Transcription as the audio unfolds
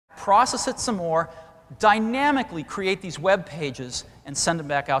process it some more, dynamically create these web pages, and send them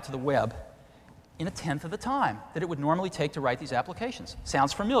back out to the web in a tenth of the time that it would normally take to write these applications.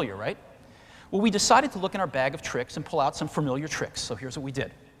 Sounds familiar, right? Well, we decided to look in our bag of tricks and pull out some familiar tricks, so here's what we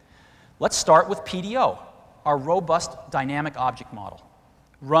did. Let's start with PDO, our robust dynamic object model.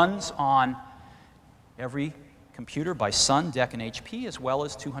 Runs on every computer by Sun, DEC, and HP, as well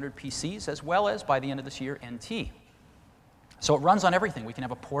as 200 PCs, as well as, by the end of this year, NT. So it runs on everything. We can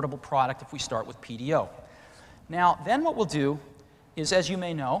have a portable product if we start with PDO. Now, then what we'll do is, as you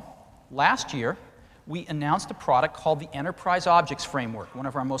may know, last year, we announced a product called the Enterprise Objects Framework, one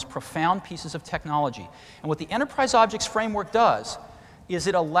of our most profound pieces of technology. And what the Enterprise Objects Framework does is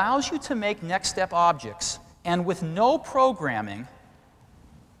it allows you to make next-step objects and, with no programming,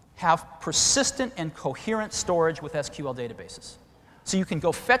 have persistent and coherent storage with SQL databases. So you can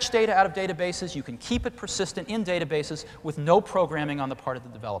go fetch data out of databases, you can keep it persistent in databases with no programming on the part of the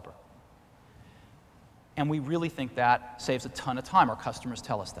developer. And we really think that saves a ton of time. Our customers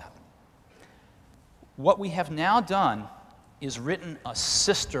tell us that. What we have now done is written a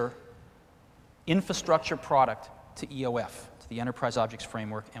sister infrastructure product to EOF, to the Enterprise Objects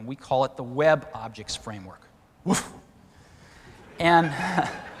Framework, and we call it the Web Objects Framework. Woof. And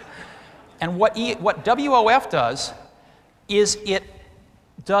what WOF does is it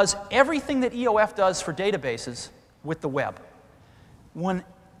does everything that EOF does for databases with the web. When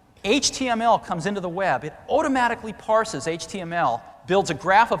HTML comes into the web, it automatically parses HTML, builds a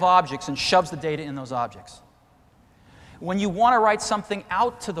graph of objects, and shoves the data in those objects. When you want to write something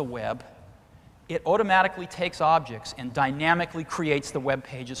out to the web, it automatically takes objects and dynamically creates the web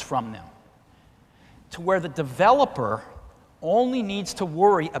pages from them, to where the developer only needs to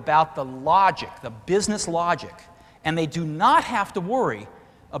worry about the logic, the business logic, and they do not have to worry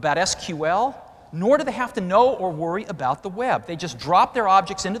about SQL, nor do they have to know or worry about the web. They just drop their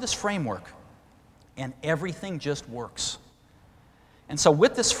objects into this framework, and everything just works. And so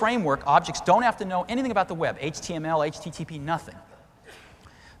with this framework, objects don't have to know anything about the web, HTML, HTTP, nothing.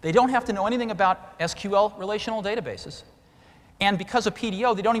 They don't have to know anything about SQL relational databases. And because of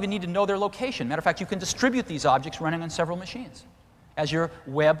PDO, they don't even need to know their location. Matter of fact, you can distribute these objects running on several machines as your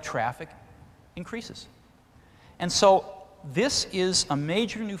web traffic increases. And so this is a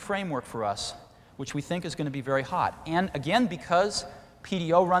major new framework for us, which we think is going to be very hot. And again, because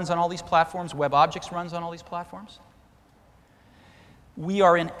PDO runs on all these platforms, Web Objects runs on all these platforms, we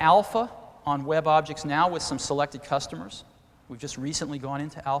are in alpha on Web Objects now with some selected customers. We've just recently gone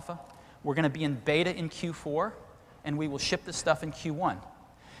into alpha. We're going to be in beta in Q4, and we will ship this stuff in Q1.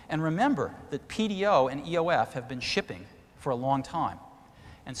 And remember that PDO and EOF have been shipping for a long time.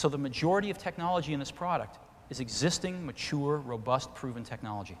 And so the majority of technology in this product is existing, mature, robust, proven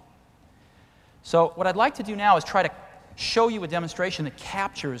technology. So what I'd like to do now is try to show you a demonstration that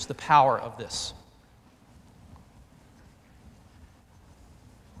captures the power of this.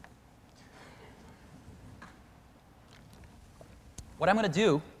 What I'm going to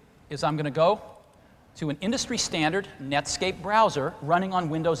do is I'm going to go to an industry standard Netscape browser running on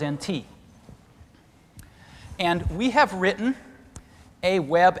Windows NT. And we have written a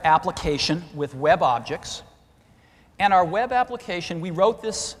web application with web objects. And our web application, we wrote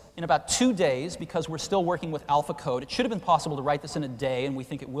this in about 2 days because we're still working with alpha code. It should have been possible to write this in a day, and we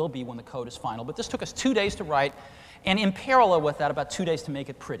think it will be when the code is final. But this took us 2 days to write, and in parallel with that, about 2 days to make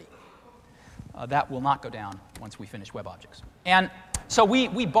it pretty. That will not go down once we finish web objects. And so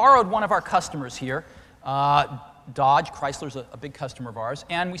we borrowed one of our customers here, Dodge. Chrysler's a big customer of ours.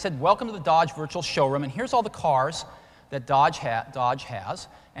 And we said, welcome to the Dodge Virtual Showroom. And here's all the cars that Dodge has.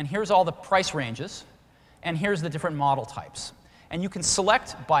 And here's all the price ranges. And here's the different model types. And you can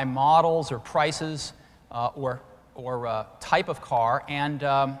select by models or prices or type of car. And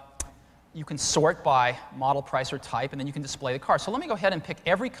you can sort by model, price, or type. And then you can display the car. So let me go ahead and pick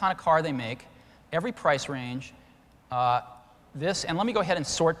every kind of car they make, every price range, and let me go ahead and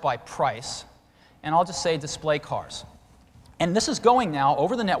sort by price. And I'll just say display cars. And this is going now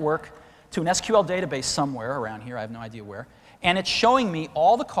over the network to an SQL database somewhere around here. I have no idea where. And it's showing me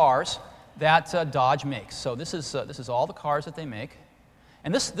all the cars that Dodge makes. So this is all the cars that they make.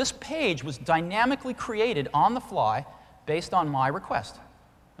 And this page was dynamically created on the fly based on my request.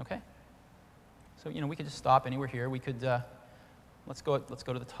 Okay? So we could just stop anywhere here. We could let's go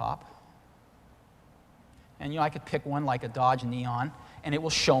to the top. And I could pick one like a Dodge Neon, and it will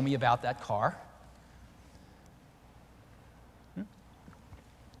show me about that car.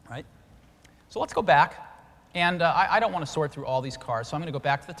 Right? So let's go back. And I don't want to sort through all these cars, so I'm going to go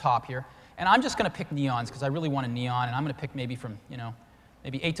back to the top here. And I'm just going to pick neons because I really want a neon, and I'm going to pick maybe from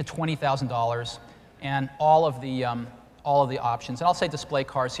maybe $8,000 to $20,000, and all of all of the options. And I'll say display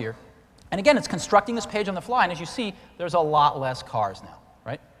cars here. And again, it's constructing this page on the fly. And as you see, there's a lot less cars now,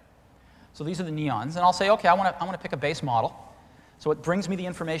 right? So these are the neons. And I'll say, OK, I want to pick a base model. So it brings me the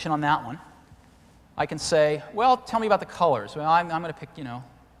information on that one. I can say, well, tell me about the colors. Well, I'm going to pick, you know,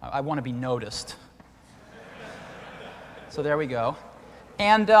 I want to be noticed. So there we go.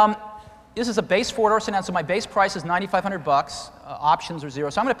 And this is a base four-door sedan. So my base price is $9,500. Options are 0.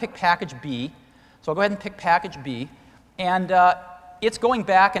 So I'm going to pick package B. So I'll go ahead and pick package B. And it's going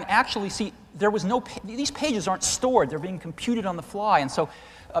back and actually, see, there was no, these pages aren't stored. They're being computed on the fly. And so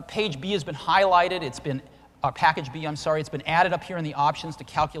page B has been highlighted. It's been, package B, I'm sorry, it's been added up here in the options to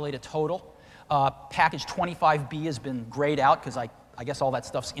calculate a total. Package 25B has been grayed out because I guess all that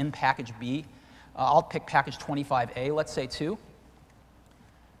stuff's in package B. I'll pick package 25A, let's say, too.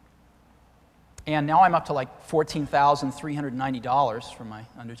 And now I'm up to like $14,390 for my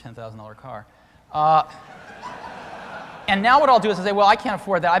under $10,000 car. And now what I'll do is I'll say, well, I can't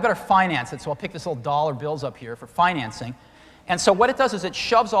afford that. I better finance it. So I'll pick this little dollar bills up here for financing. And so what it does is it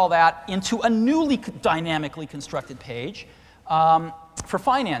shoves all that into a newly dynamically constructed page for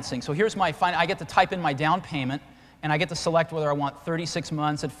financing. So here's my, I get to type in my down payment, and I get to select whether I want 36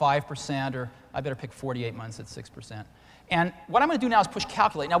 months at 5%, or I better pick 48 months at 6%. And what I'm going to do now is push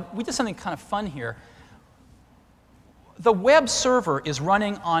calculate. Now, we did something kind of fun here. The web server is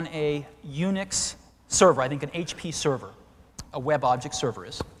running on a Unix server, I think an HP server, a web object server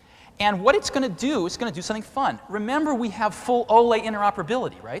is. And what it's going to do, it's going to do something fun. Remember, we have full OLE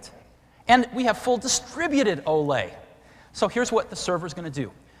interoperability, right? And we have full distributed OLE. So here's what the server is going to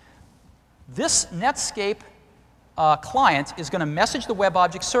do. This Netscape client is going to message the web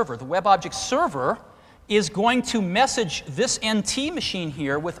object server. The web object server is going to message this NT machine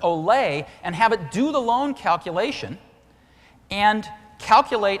here with OLE and have it do the loan calculation and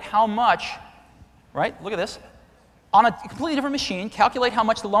calculate how much, right? Look at this. On a completely different machine, calculate how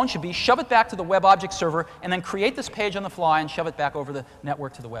much the loan should be, shove it back to the web object server, and then create this page on the fly and shove it back over the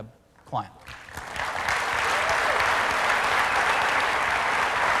network to the web client.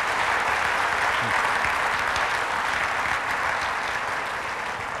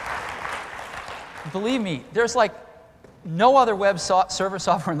 Believe me, there's like no other web server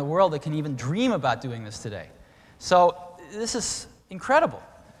software in the world that can even dream about doing this today. So this is incredible.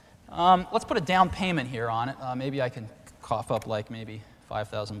 Let's put a down payment here on it. Maybe I can cough up like maybe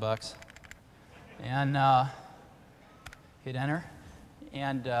 $5,000. And hit enter.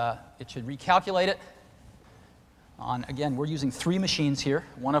 And it should recalculate it. Again, we're using 3 machines here.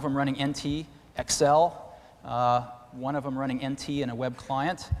 One of them running NT, Excel. One of them running NT and a web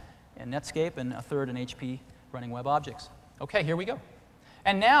client and Netscape, and a third in HP running web objects. OK, here we go.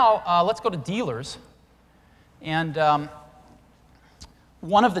 And now let's go to dealers. And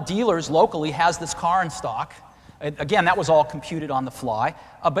one of the dealers locally has this car in stock. Again, that was all computed on the fly.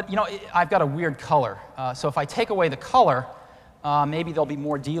 But you know, I've got a weird color. So if I take away the color, maybe there'll be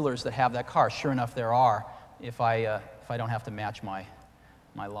more dealers that have that car. Sure enough, there are, if I don't have to match my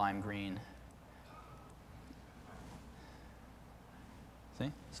lime green.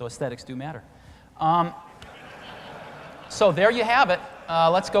 See? So aesthetics do matter. So there you have it.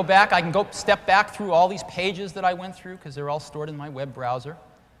 Let's go back. I can go step back through all these pages that I went through because they're all stored in my web browser.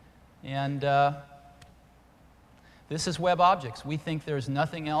 And this is web objects. We think there's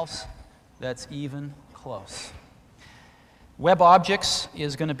nothing else that's even close. Web objects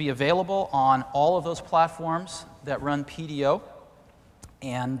is going to be available on all of those platforms that run PDO.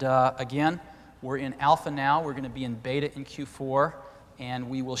 And again, we're in alpha now. We're going to be in beta in Q4.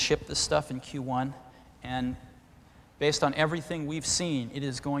 And we will ship this stuff in Q1. And based on everything we've seen, it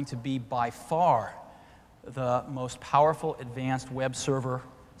is going to be by far the most powerful advanced web server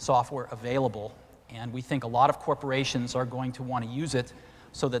software available. And we think a lot of corporations are going to want to use it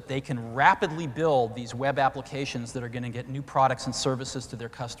so that they can rapidly build these web applications that are going to get new products and services to their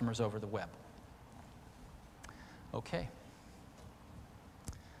customers over the web. OK.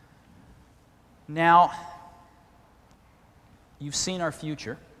 Now, you've seen our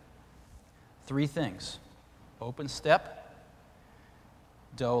future. 3 things. OpenStep,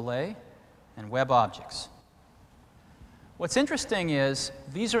 DOLE, and web objects. What's interesting is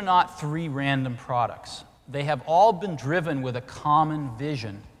these are not 3 random products. They have all been driven with a common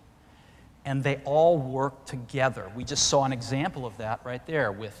vision, and they all work together. We just saw an example of that right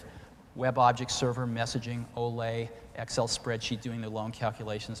there with web object server, messaging, OLE, Excel spreadsheet doing the loan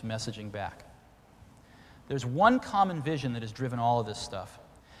calculations, messaging back. There's one common vision that has driven all of this stuff.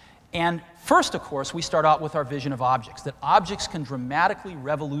 And first, of course, we start out with our vision of objects, that objects can dramatically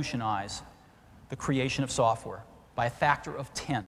revolutionize the creation of software by a factor of 10.